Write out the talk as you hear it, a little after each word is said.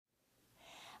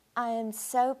I am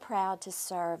so proud to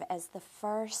serve as the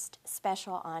first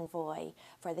special envoy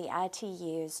for the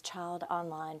ITU's Child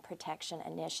Online Protection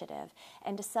Initiative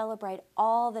and to celebrate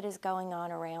all that is going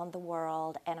on around the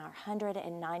world and our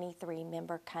 193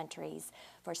 member countries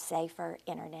for Safer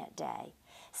Internet Day.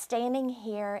 Standing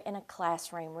here in a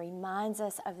classroom reminds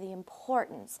us of the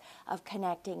importance of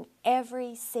connecting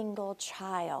every single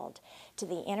child to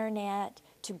the internet,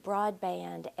 to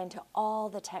broadband, and to all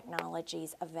the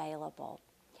technologies available.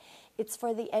 It's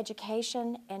for the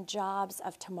education and jobs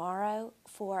of tomorrow,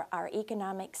 for our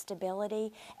economic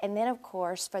stability, and then, of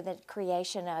course, for the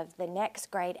creation of the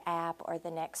next great app or the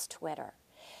next Twitter.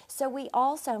 So we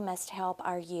also must help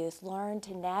our youth learn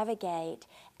to navigate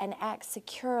and act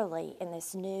securely in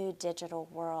this new digital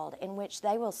world in which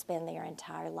they will spend their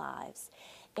entire lives.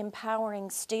 Empowering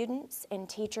students and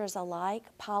teachers alike,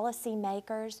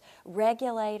 policymakers,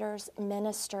 regulators,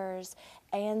 ministers,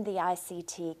 and the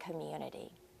ICT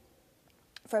community.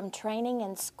 From training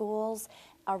in schools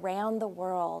around the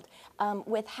world,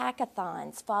 with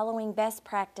hackathons, following best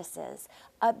practices,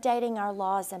 updating our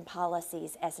laws and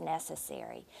policies as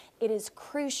necessary. It is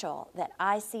crucial that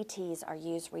ICTs are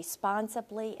used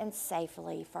responsibly and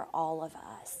safely for all of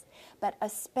us, but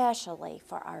especially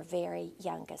for our very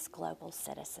youngest global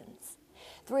citizens.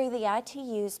 Through the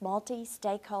ITU's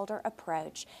multi-stakeholder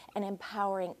approach and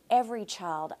empowering every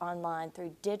child online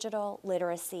through digital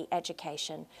literacy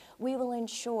education, we will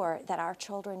ensure that our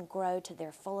children grow to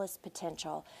their fullest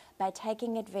potential by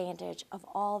taking advantage of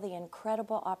all the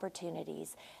incredible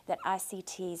opportunities that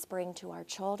ICTs bring to our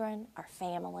children, our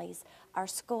families, our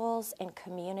schools and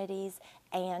communities,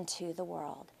 and to the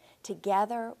world.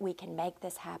 Together, we can make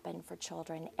this happen for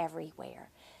children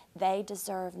everywhere. They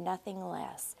deserve nothing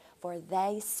less, for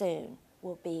they soon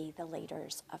will be the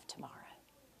leaders of tomorrow.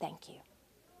 Thank you.